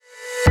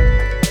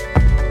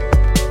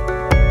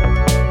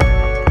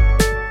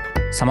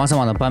様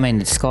々な場面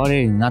で使われ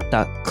るようになっ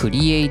たク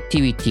リエイテ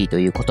ィビティと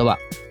いう言葉、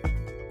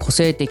個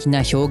性的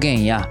な表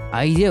現や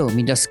アイデアを生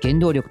み出す原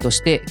動力と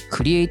して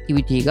クリエイティ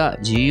ビティが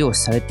重要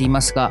視されてい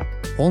ますが、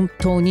本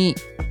当に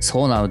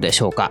そうなので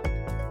しょうか。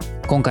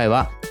今回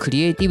はク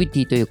リエイティビテ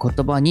ィという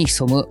言葉に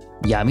潜む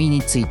闇に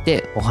つい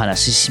てお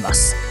話ししま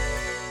す。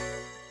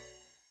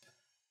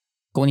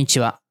こんにち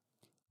は。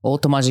オー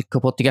トマジック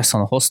ポッドキャスト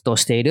のホストを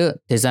してい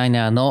るデザイ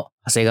ナーの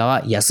長谷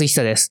川康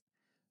久です。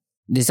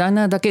デザイ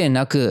ナーだけで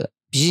なく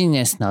ビジ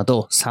ネスな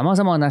ど様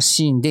々な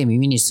シーンで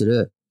耳にす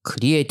るク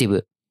リエイティ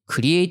ブ、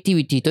クリエイティ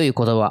ビティという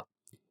言葉、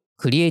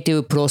クリエイティ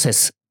ブプロセ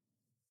ス、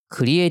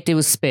クリエイティ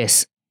ブスペー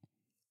ス、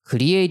ク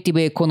リエイティブ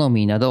エコノ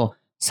ミーなど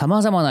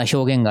様々な表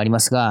現がありま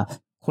すが、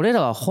これ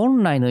らは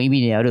本来の意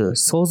味である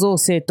創造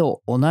性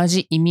と同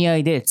じ意味合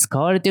いで使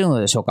われているの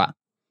でしょうか。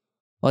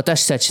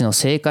私たちの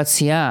生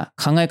活や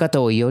考え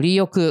方をより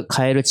よく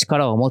変える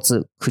力を持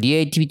つクリ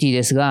エイティビティ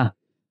ですが、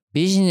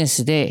ビジネ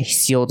スで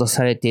必要と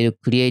されている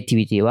クリエイティ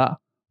ビティは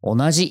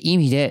同じ意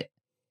味で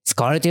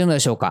使われているので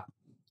しょうか。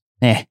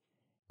ね、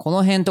こ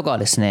の辺とかは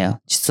ですね、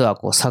実は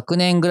昨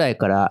年ぐらい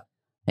から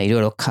いろ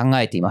いろ考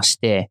えていまし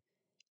て、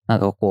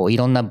い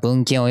ろんな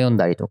文献を読ん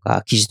だりと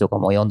か、記事とか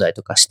も読んだり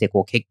とかして、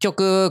結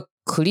局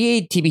クリエ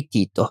イティビテ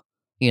ィと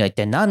いうのは一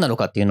体何なの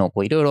かっていうの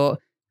をいろいろ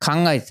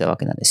考えてたわ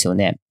けなんですよ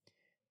ね。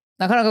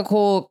なかなか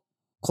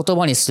言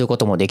葉にするこ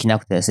ともできな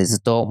くてですね、ずっ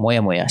とも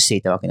やもやして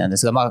いたわけなんで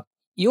すが、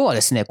要はで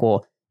すね、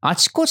あ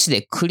ちこち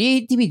でクリエ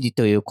イティビティ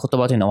という言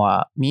葉というの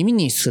は耳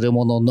にする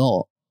もの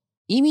の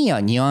意味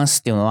やニュアンス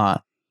っていうの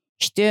は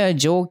人や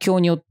状況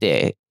によっ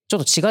てちょ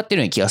っと違ってい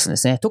るような気がするんで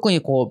すね。特に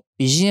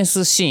ビジネ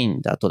スシー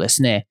ンだとで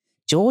すね、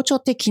情緒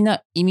的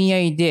な意味合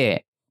い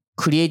で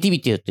クリエイティ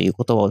ビティという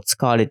言葉を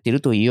使われてい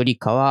るというより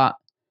かは、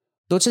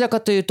どちら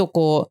かという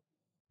と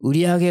売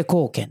上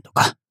貢献と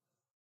か、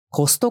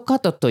コストカッ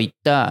トといっ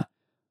た、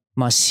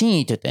真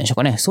意といったんでしょう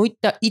かね。そういっ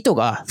た意図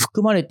が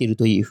含まれている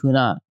というふう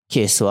な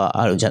ケースは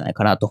あるんじゃない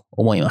かなと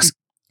思います。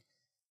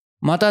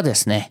またで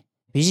すね、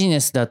ビジネ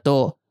スだ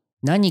と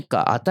何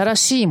か新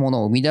しいも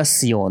のを生み出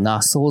すよう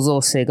な創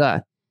造性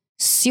が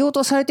必要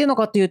とされているの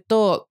かという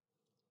と、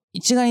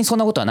一概にそん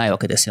なことはないわ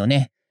けですよ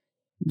ね。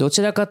ど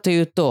ちらかと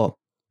いうと、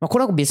こ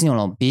れは別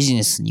にビジ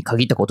ネスに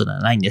限ったことでは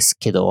ないんです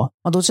けど、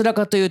どちら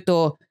かという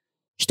と、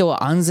人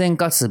は安全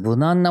かつ無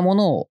難なも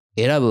のを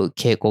選ぶ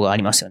傾向があ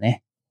りますよ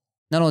ね。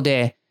なの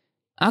で、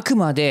あく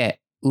ま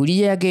で売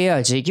上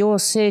や事業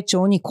成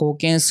長に貢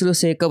献する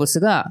成果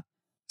物が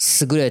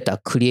優れた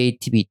クリエイ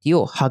ティビティ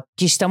を発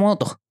揮したもの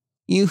と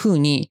いうふう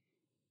に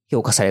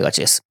評価されが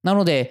ちです。な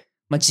ので、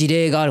事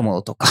例があるも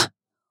のとか、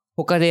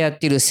他でやっ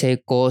ている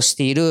成功し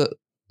ている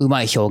う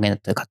まい表現だ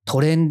ったりとか、ト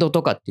レンド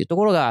とかっていうと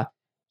ころが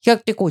比較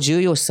的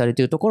重要視され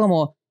ているところ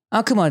も、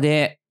あくま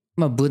で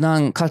無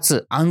難か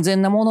つ安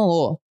全なもの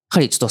をやは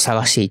りちょっと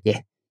探してい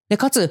て、で、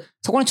かつ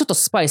そこにちょっと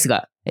スパイス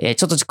が、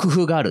ちょっと工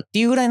夫があるって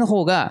いうぐらいの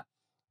方が、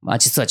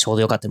実はちょう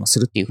どよかったりもす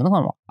るっていうの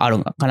がある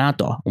のかな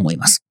とは思い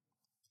ます。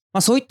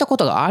そういったこ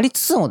とがありつ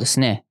つもです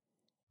ね、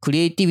クリ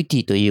エイティビテ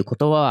ィという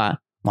言葉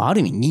は、あ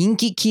る意味人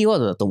気キーワー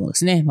ドだと思うんで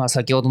すね。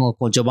先ほどの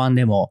序盤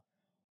でも、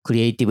ク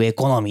リエイティブエ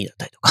コノミーだっ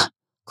たりとか、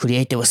クリ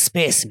エイティブス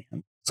ペースみたい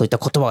な、そういった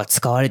言葉が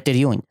使われている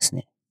ようにです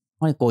ね、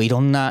い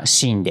ろんな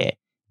シーンで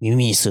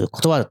耳にする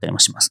言葉だったりも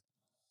します。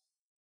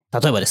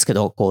例えばですけ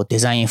ど、デ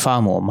ザインファ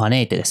ームを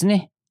招いてです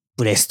ね、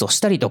ブレストし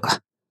たりと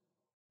か、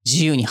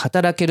自由に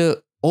働け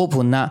るオー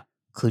プンな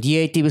クリ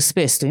エイティブス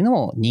ペースというの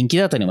も人気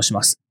だったりもし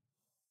ます。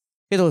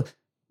けど、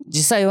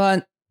実際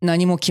は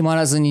何も決ま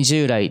らずに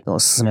従来の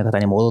進め方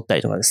に戻った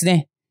りとかです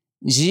ね、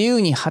自由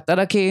に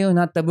働けるように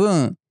なった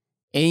分、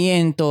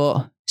延々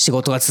と仕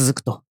事が続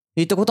くと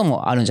いったこと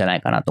もあるんじゃな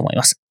いかなと思い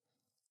ます。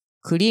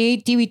クリエ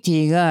イティビテ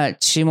ィが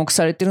注目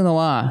されているの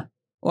は、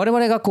我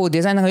々が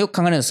デザイナーがよ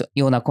く考える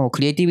ようなこの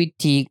クリエイティビ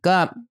ティ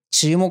が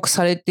注目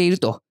されている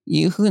と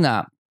いうふう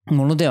な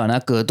ものでは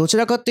なく、どち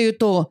らかという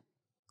と、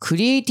ク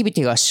リエイティビ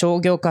ティが商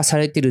業化さ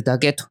れているだ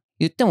けと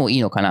言ってもい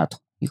いのかなと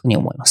いうふうに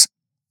思います。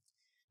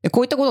で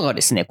こういったことが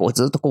ですね、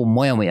ずっと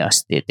もやもや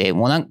していて、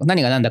もう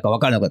何が何だか分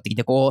からなくなってき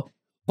て、ポ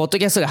ッドキ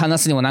ャストで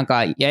話すにもや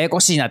やこ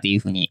しいなとい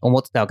うふうに思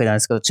ってたわけなんで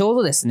すけど、ちょう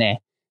どです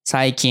ね、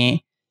最近、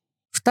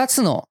2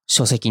つの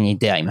書籍に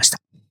出会いました。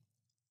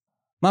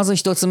まず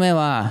1つ目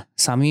は、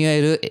サミュ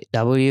エル・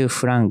 W ・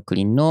フランク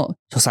リンの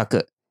著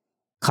作、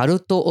カ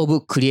ルト・オ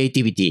ブ・クリエイテ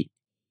ィビティ。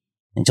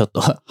ちょっ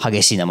と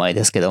激しい名前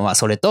ですけど、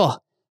それ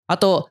と、あ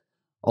と、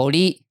オ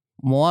リ・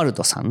モアル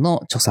ドさん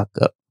の著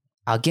作、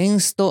アゲン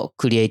スト・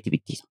クリエイティ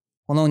ビティ。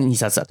この2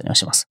冊だったりも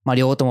します。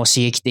両方とも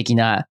刺激的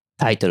な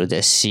タイトル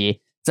です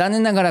し、残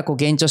念ながら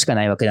原著しか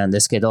ないわけなんで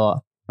すけ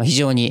ど、非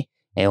常に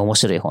面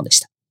白い本でし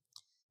た。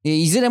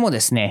いずれもで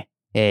すね、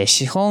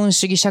資本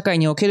主義社会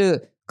におけ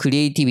るクリ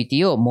エイティビテ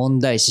ィを問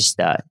題視し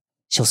た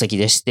書籍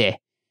でし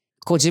て、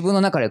自分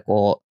の中で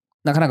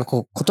なかな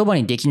か言葉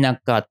にできな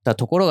かった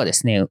ところがで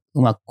すね、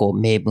うまく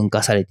明文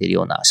化されている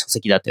ような書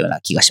籍だったよう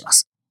な気がしま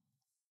す。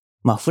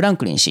フラン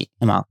クリン氏、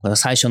これ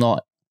最初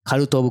のカ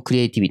ルト・オブ・ク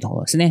リエイティビティの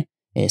方ですね。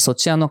そ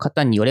ちらの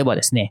方によれば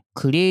ですね、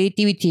クリエイ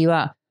ティビティ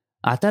は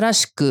新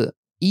しく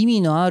意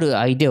味のある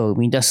アイデアを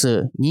生み出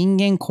す人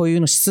間固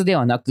有の質で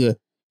はなく、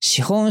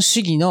資本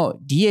主義の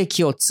利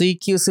益を追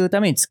求する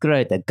ために作ら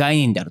れた概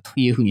念であると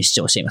いうふうに主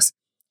張しています。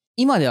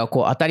今では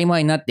当たり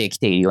前になってき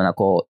ているような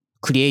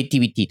クリエイテ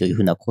ィビティというふ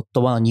うな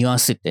言葉のニュアン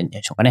スって言うん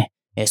でしょうかね。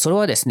それ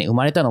はですね、生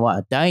まれたの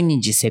は第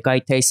二次世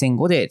界大戦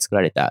後で作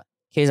られた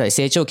経済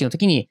成長期の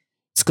時に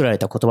作られ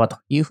た言葉と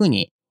いうふう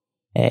に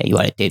言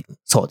われている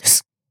そうで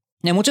す。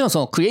もちろんそ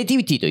のクリエイティ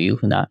ビティという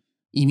ふうな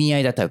意味合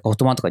いだったり言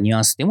葉とかニュ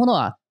アンスっていうもの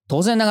は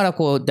当然なが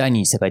ら第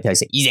二次世界大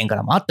戦以前か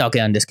らもあったわけ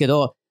なんですけ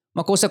ど、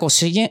こうした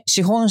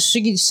資本主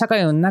義社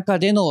会の中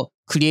での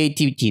クリエイ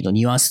ティビティの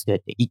ニュアンスっ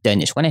て言ったらいいん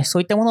でしょうかね。そ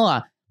ういったもの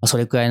はそ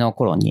れくらいの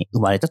頃に生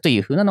まれたとい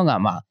うふうなのが、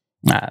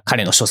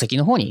彼の書籍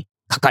の方に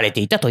書かれ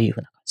ていたというふ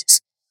うな感じで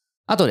す。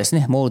あとです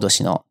ね、モールド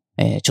氏の、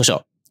著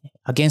書、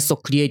Against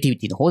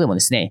Creativity の方でも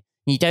ですね、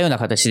似たような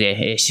形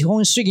で、資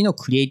本主義の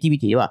クリエイティビ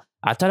ティは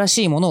新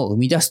しいものを生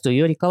み出すという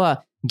よりか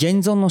は、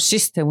現存のシ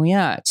ステム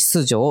や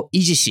秩序を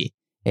維持し、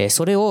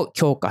それを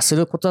強化す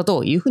ることだ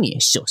というふう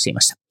に主張してい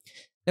ました。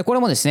で、これ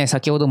もですね、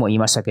先ほども言い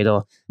ましたけ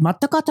ど、全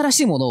く新し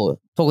いものを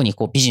特に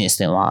ビジネス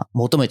というのは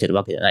求めている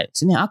わけではないで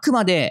すね。あく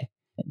まで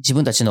自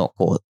分たちの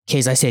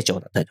経済成長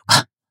だったりと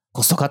か、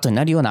コストカットに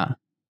なるような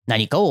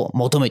何かを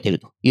求めている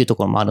というと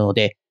ころもあるの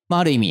で、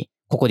ある意味、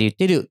ここで言っ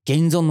ている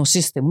現存の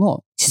システム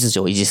の秩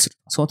序を維持する。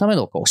そのため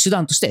の手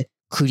段として、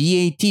クリ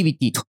エイティビ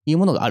ティという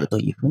ものがあると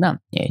いうふう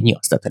なニュア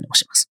ンスだったりも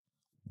します。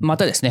ま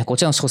たですね、こ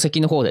ちらの書籍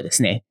の方でで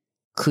すね、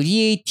クリ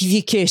エイティフ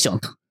ィケーション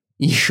と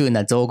いうふう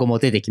な造語も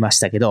出てきまし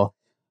たけど、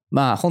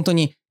本当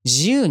に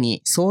自由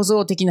に創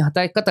造的な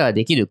働き方が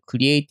できるク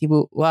リエイティ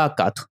ブワー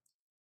カーと。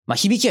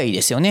響きはいい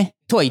ですよね。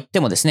とは言っ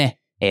てもですね、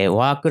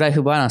ワークライ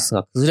フバランス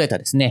が崩れた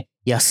ですね、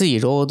安い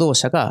労働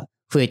者が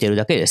増えている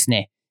だけでです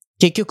ね、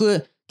結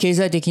局、経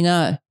済的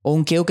な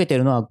恩恵を受けてい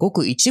るのはご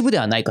く一部で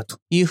はないかと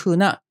いうふう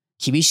な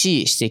厳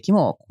しい指摘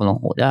もこの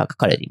方では書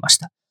かれていまし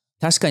た。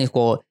確かに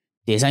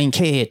デザイン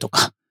経営と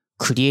か、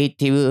クリエイ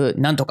ティブ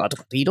なんとかと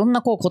かっていろん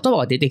な言葉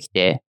が出てき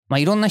て、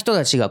いろんな人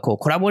たちがコ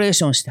ラボレー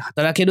ションして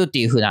働けるって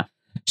いう風な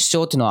主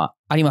張っていうのは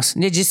あります。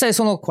で、実際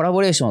そのコラ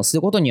ボレーションをす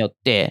ることによっ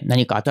て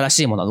何か新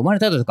しいものが生まれ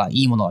たとか、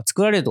いいものが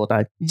作られるということ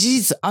は事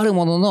実ある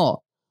もの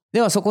の、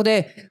ではそこ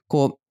で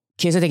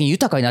経済的に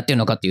豊かになっている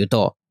のかっていう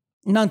と、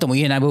なんとも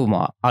言えない部分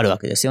もあるわ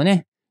けですよ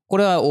ね。こ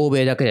れは欧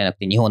米だけではなく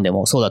て日本で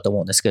もそうだと思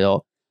うんですけ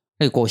ど、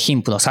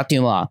貧富の差ってい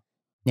うのは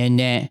年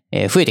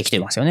々増えてきて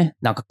ますよね。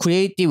なんかクリ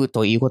エイティブ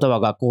という言葉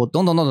が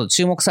どんどん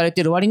注目され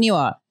ている割に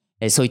は、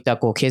そういった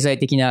経済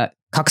的な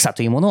格差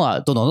というもの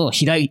はどんどん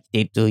開いて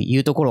いるとい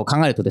うところを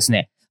考えるとです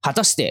ね、果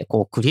たして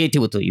クリエイテ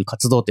ィブという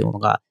活動というもの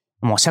が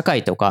もう社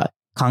会とか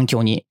環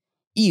境に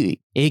い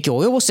い影響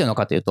を及ぼしているの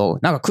かというと、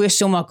なんかクエス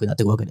チョンマークになっ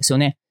ていくわけですよ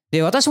ね。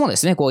で、私もで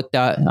すね、こういっ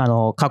た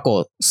過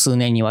去数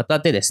年にわた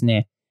ってです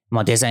ね、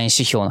デザイン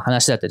指標の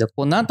話だったりと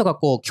か、なんとか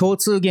共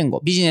通言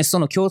語、ビジネスと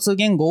の共通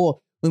言語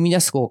を生み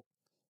出す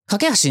架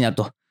け橋になる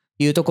と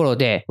いうところ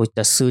で、こういっ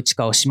た数値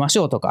化をしまし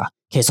ょうとか、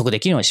計測で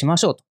きるようにしま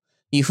しょうと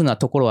いうふうな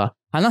ところは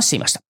話してい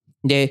ました。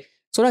で、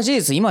それは事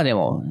実今で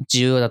も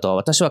重要だとは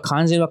私は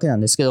感じるわけな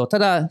んですけど、た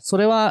だそ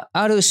れは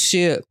ある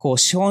種、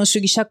資本主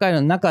義社会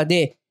の中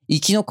で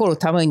生き残る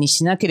ために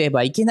しなけれ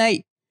ばいけな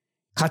い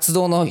活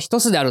動の一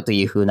つであると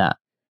いうふうな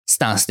ス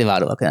タンスではあ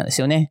るわけなんで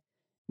すよね。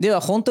では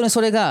本当にそ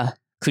れが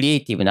クリエ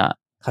イティブな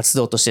活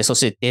動として、そし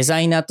てデザ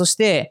イナーとし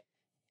て、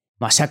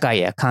社会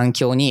や環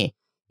境に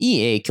いい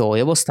影響を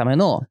及ぼすため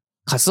の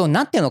活動に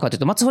なっているのかという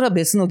と、またそれは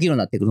別の議論に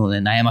なってくるので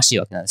悩ましい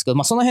わけなんですけ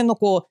ど、その辺の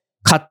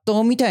葛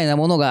藤みたいな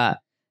もの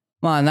が、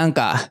なん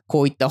か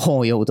こういった本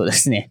を読むとで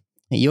すね、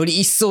より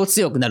一層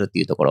強くなるって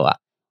いうところは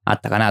あっ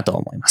たかなと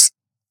思います。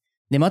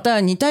で、ま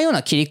た似たよう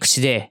な切り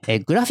口で、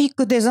グラフィッ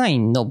クデザイ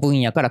ンの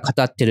分野から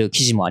語っている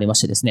記事もありま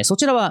してですね、そ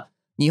ちらは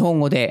日本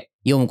語で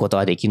読むこと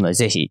ができるので、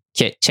ぜひ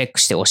チェック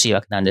してほしい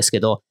わけなんです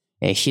けど、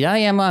平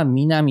山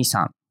みなみ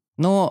さん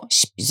の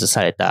執筆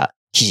された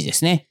記事で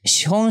すね。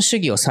資本主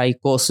義を再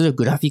興する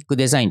グラフィック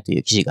デザインとい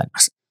う記事がありま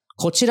す。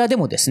こちらで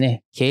もです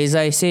ね、経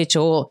済成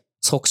長を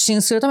促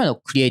進するための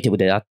クリエイティブ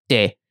であっ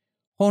て、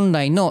本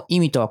来の意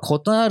味とは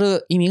異な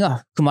る意味が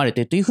含まれ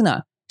ているというふう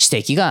な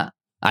指摘が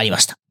ありま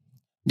した。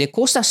で、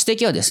こうした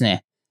指摘はです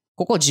ね、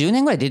ここ10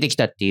年ぐらい出てき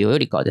たっていうよ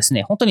りかはです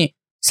ね、本当に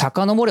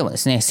遡ればで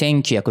すね、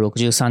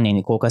1963年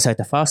に公開され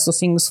た First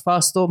Things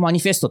First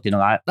Manifesto っていうの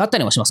があった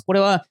りもします。これ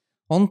は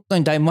本当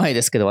にだいぶ前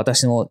ですけど、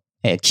私の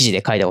記事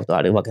で書いたことが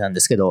あるわけなんで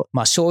すけど、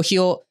消費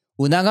を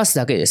促す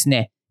だけでです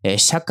ね、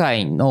社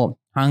会の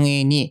繁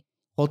栄に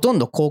ほとん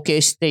ど貢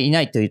献してい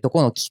ないというとこ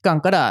ろの危機感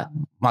から、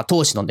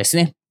当時のです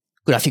ね、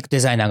グラフィックデ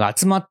ザイナーが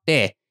集まっ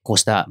て、こう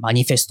したマ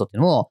ニフェストとい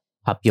うのを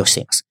発表し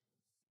ています。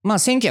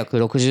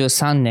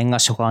1963年が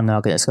初版な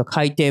わけですが、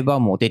改訂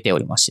版も出てお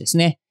りましてです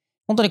ね、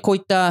本当にこうい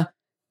った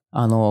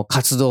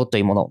活動と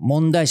いうもの、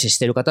問題視し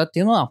ている方って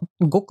いうのは、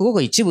ごくご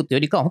く一部というよ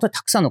りかは、本当に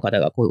たくさんの方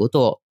がこういうこ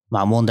と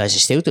を問題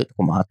視しているというと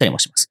ころもあったりも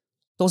します。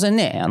当然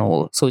ね、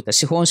そういった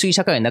資本主義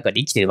社会の中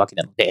で生きているわけ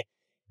なので、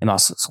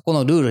そこ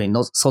のルールに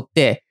沿っ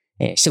て、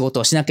仕事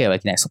をしなければい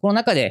けない。そこの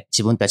中で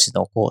自分たち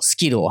のス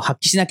キルを発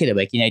揮しなけれ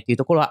ばいけないという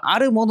ところはあ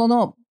るもの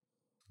の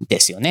で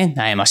すよね。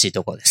悩ましい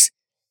ところです。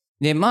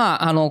で、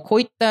こ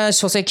ういった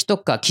書籍と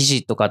か記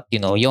事とかってい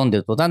うのを読んで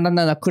ると、だんだ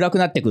ん暗く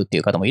なってくるってい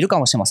う方もいるか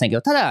もしれませんけ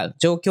ど、ただ、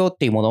状況っ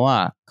ていうもの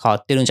は変わ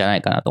ってるんじゃな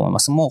いかなと思いま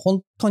す。もう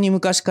本当に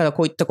昔から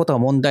こういったことが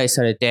問題視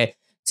されて、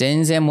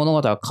全然物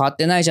事が変わっ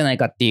てないじゃない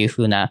かっていう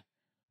風な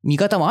見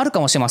方もあるか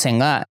もしれません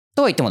が、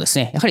とは言ってもです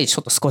ね、やはりち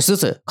ょっと少しず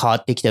つ変わ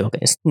ってきてるわけ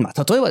です。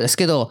例えばです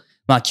けど、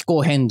気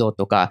候変動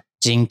とか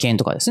人権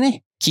とかです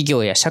ね、企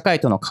業や社会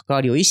との関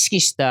わりを意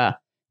識し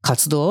た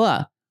活動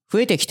は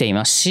増えてきてい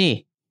ます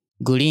し、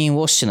グリーンウ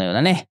ォッシュのよう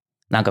なね、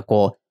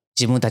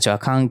自分たちは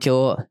環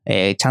境を、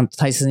ちゃんと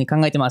大切に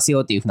考えてます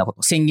よっていうふうなこと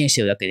を宣言し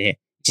てるだけで、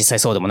実際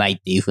そうでもないっ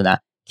ていうふう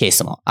なケー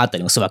スもあった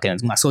りもするわけなん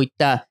です。そういっ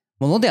た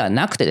ものでは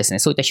なくてですね、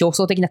そういった表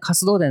層的な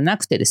活動ではな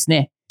くてです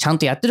ね、ちゃん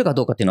とやってるか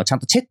どうかっていうのをちゃん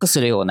とチェック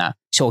するような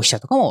消費者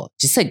とかも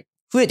実際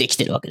増えてき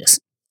てるわけで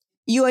す。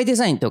UI デ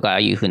ザインとか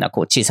いうふうな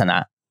小さ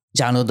な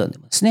ジャンルで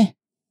もですね、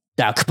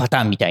ダークパタ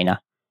ーンみたい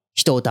な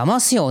人を騙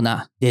すよう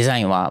なデザ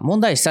インは問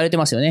題視されて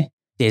ますよね。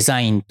デ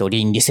ザインと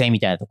倫理性み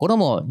たいなところ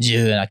も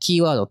重要な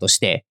キーワードとし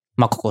て、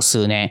ここ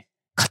数年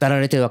語ら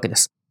れているわけで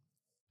す。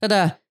た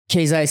だ、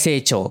経済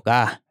成長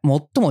が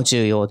最も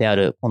重要であ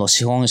るこの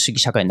資本主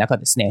義社会の中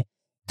ですね、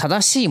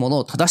正しいもの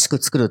を正し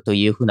く作ると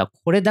いうふうな、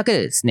これだけ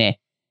でですね、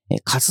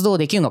活動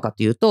できるのか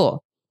という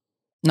と、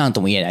何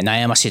とも言えな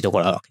い悩ましいとこ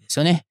ろがあるわけです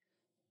よね。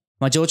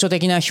情緒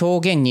的な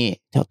表現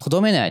にと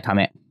どめないた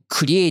め、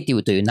クリエイティ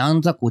ブというな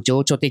んとなく情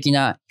緒的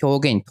な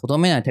表現にとど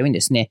めないために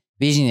ですね、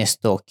ビジネス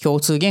と共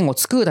通言語を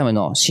作るため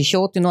の指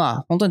標っていうの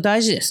は本当に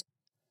大事です。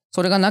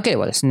それがなけれ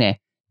ばです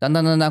ね、だん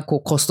だん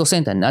コストセ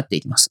ンターになって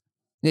いきます。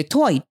で、と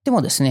は言って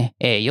もですね、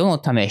世の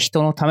ため、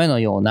人のための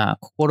ような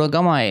心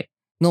構え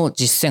の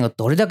実践が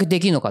どれだけで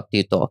きるのかって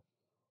いうと、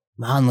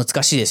難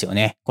しいですよ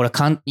ね。これ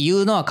言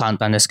うのは簡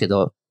単ですけ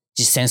ど、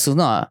実践する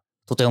のは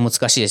とても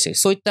難しいですし、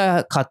そういっ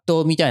た葛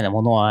藤みたいな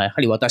ものは、や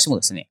はり私も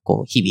ですね、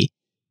日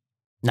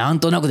々、な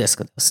んとなくです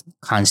けど、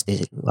感じてい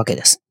るわけ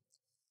です。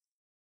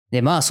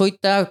で、そういっ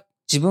た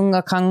自分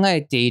が考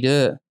えてい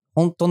る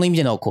本当の意味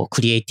での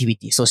クリエイティビ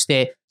ティ、そし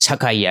て社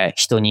会や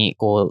人に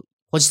ポ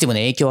ジティブな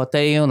影響を与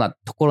えるような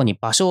ところに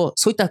場所を、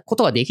そういったこ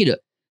とができ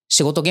る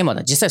仕事現場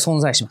で実際存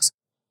在します。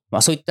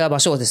そういった場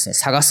所をですね、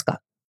探す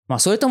か。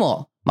それと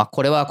も、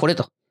これはこれ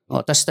と。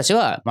私たち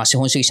は、資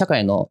本主義社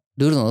会の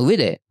ルールの上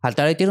で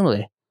働いているの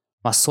で、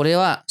それ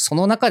はそ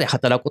の中で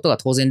働くことが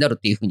当然である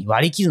というふうに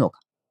割り切るの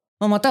か。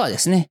またはで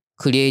すね、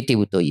クリエイティ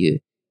ブとい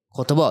う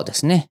言葉をで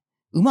すね、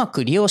うま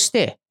く利用し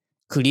て、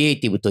クリエイ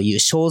ティブという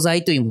商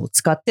材というものを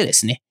使ってで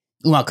すね、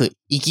うまく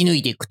生き抜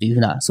いていくというふう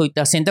な、そういっ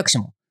た選択肢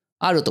も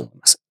あると思い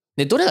ます。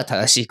で、どれが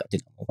正しいかとい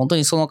うのは、本当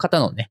にその方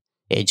のね、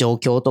状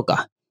況と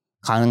か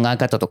考え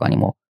方とかに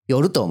も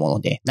よると思うの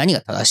で、何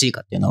が正しい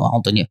かっていうのは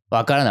本当に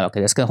わからないわけ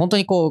ですけど、本当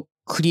にク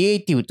リエ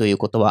イティブという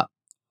ことは、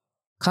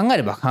考え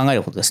れば考え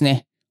るほどです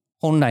ね、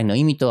本来の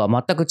意味とは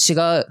全く違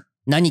う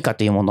何か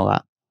というもの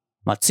が、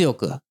強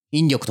く、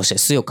引力として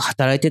強く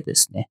働いててで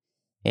すね、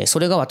そ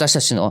れが私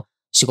たちの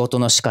仕事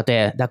の仕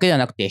方だけでは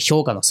なくて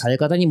評価のされ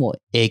方にも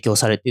影響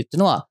されているってい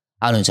うのは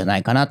あるんじゃな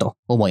いかなと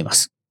思いま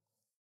す。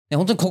で、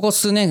本当にここ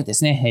数年で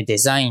すね、デ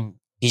ザイン、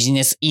ビジ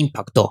ネスイン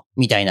パクト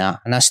みたい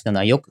な話というの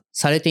はよく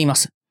されていま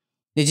す。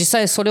で、実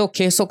際それを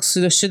計測す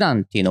る手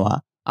段っていうの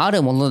はあ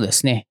るものでで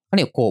すね、や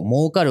はり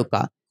儲かる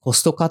か、コ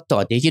ストカット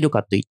ができる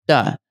かといっ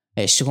た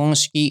資本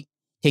主義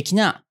的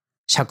な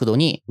尺度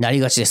にな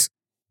りがちです。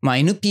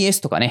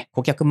NPS とかね、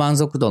顧客満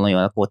足度のよ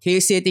うな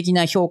定性的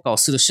な評価を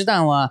する手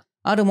段は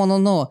あるもの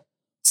の、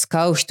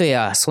使う人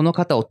やその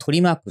方を取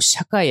り巻く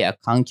社会や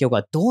環境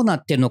がどうな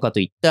っているのかと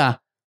いっ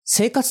た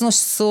生活の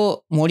質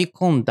を盛り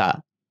込ん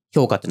だ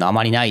評価というのはあ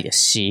まりないで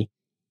すし、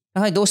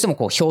やはりどうしても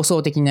表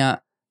層的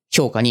な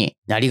評価に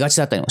なりがち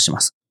だったりもしま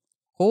す。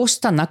こうし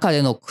た中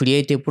でのクリエ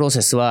イティブプロ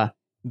セスは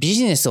ビ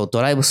ジネスを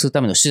ドライブするた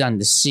めの手段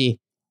ですし、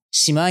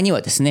しまいに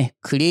はですね、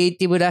クリエイ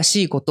ティブら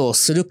しいことを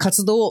する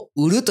活動を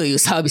売るという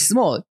サービス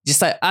も実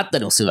際あった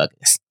りもするわけ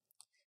です。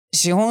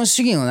資本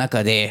主義の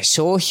中で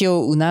消費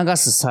を促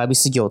すサービ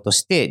ス業と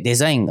してデ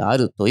ザインがあ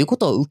るというこ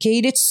とを受け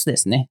入れつつで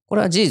すね、こ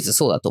れは事実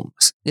そうだと思い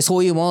ます。で、そ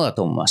ういうものだ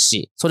と思います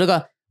し、それ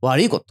が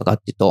悪いことかっ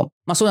ていうと、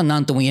それは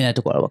何とも言えない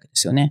ところがあるわけで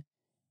すよね。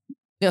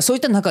ではそうい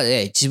った中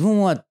で自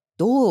分は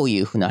どうい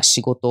うふうな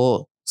仕事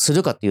をす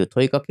るかという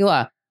問いかけ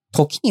は、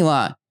時に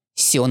は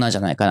必要なんじ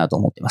ゃないかなと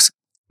思っています。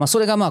そ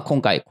れが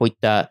今回こういっ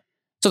た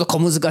ちょっと小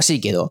難し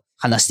いけど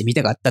話してみ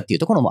たかったっていう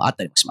ところもあっ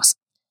たりもします。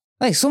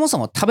そもそ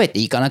も食べて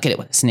いかなけれ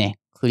ばですね、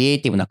クリエ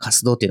イティブな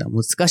活動っていうの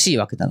は難しい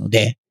わけなの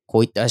で、こ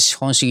ういった資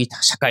本主義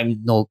社会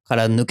のか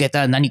ら抜け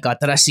た何か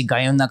新しい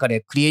概念の中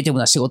でクリエイティブ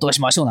な仕事をし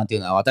ましょうなんてい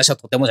うのは私は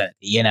とてもじゃないと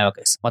言えないわけ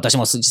です。私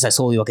も実際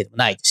そういうわけでも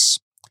ないです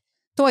し。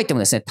とはいっても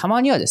ですね、た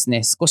まにはです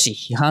ね、少し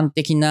批判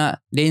的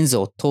なレンズ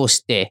を通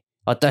して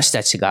私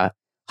たちが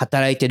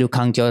働いている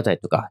環境だったり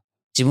とか、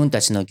自分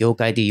たちの業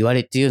界で言わ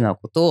れているような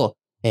ことを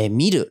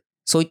見る、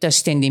そういった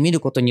視点で見る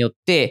ことによっ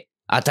て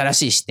新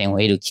しい視点を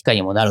得る機会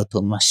にもなると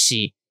思います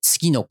し、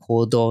次の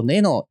行動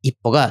への一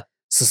歩が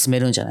進め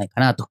るんじゃないか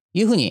なと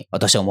いうふうに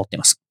私は思ってい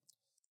ます。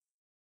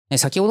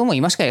先ほども言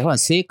いましたが、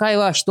正解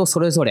は人そ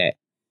れぞれ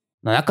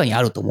の中に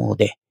あると思うの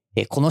で、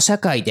この社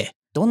会で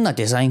どんな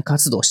デザイン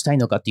活動をしたい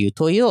のかという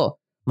問いを、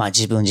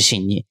自分自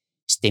身に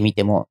してみ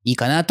てもいい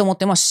かなと思っ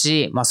てます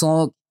し、そ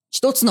の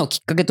一つのき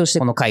っかけとして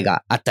この回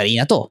があったらいい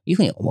なという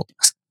ふうに思ってい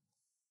ます。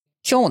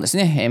今日もです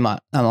ね、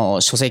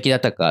書籍だっ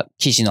たか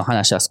記事の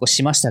話は少し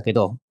しましたけ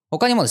ど、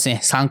他にもですね、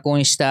参考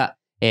にした、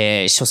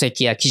書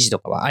籍や記事と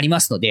かはありま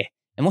すので、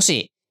も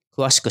し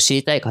詳しく知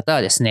りたい方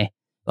はですね、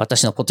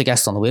私のポッドキャ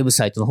ストのウェブ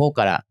サイトの方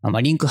から、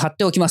リンク貼っ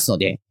ておきますの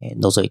で、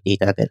覗いてい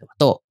ただければ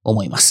と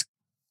思います。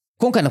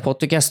今回のポッ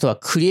ドキャストは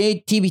クリエ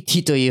イティビテ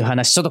ィという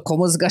話、ちょっと小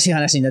難しい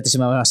話になってし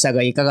まいました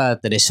が、いかがだっ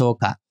たでしょう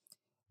か。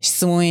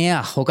質問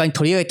や他に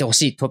取り上げてほ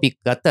しいトピック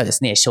があったらで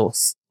すね、質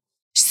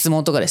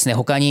問とかですね、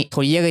他に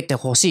取り上げて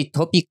ほしい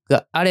トピック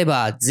があれ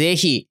ば、ぜ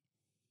ひ、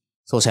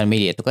ソーシャルメ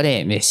ディアとか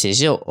でメッセー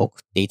ジを送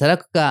っていただ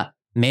くか、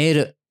メー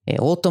ル、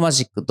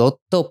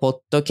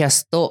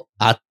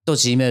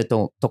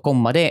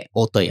automagic.podcast@gmail.com まで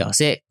お問い合わ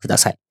せくだ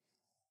さい。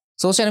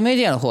ソーシャルメ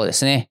ディアの方で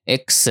すね、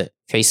X、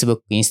Facebook、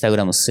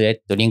Instagram、スレッ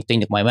ド、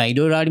LinkedIn とか、い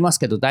ろいろあります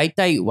けど、だい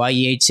たい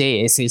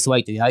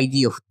YHASSY という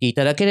ID を振ってい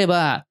ただけれ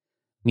ば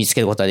見つ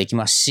けることができ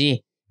ます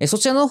し、そ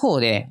ちらの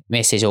方でメ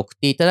ッセージを送っ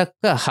ていただく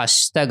か、ハッ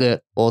シュタ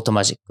グ、オート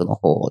マジックの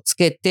方をつ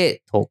け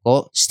て投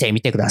稿して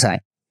みてくださ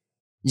い。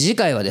次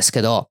回はです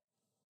けど、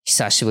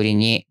久しぶり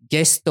に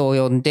ゲストを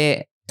呼ん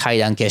で対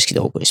談形式で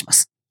お送りしま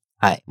す。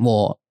はい。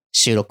もう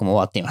収録も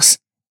終わっていま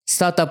す。ス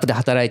タートアップで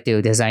働いてい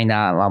るデザイ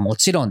ナーはも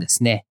ちろんで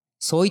すね、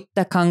そういっ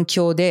た環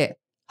境で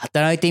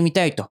働いてみ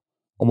たいと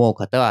思う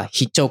方は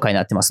必聴会に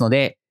なってますの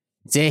で、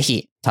ぜ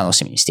ひ楽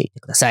しみにしていて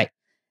ください。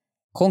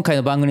今回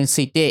の番組に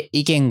ついて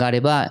意見があ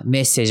れば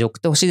メッセージを送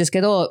ってほしいです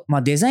けど、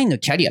デザインの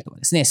キャリアとか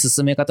ですね、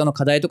進め方の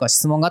課題とか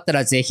質問があった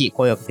らぜひ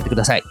声をかけてく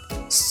ださい。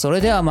それ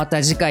ではま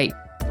た次回、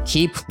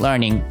Keep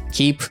learning,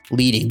 keep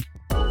leading.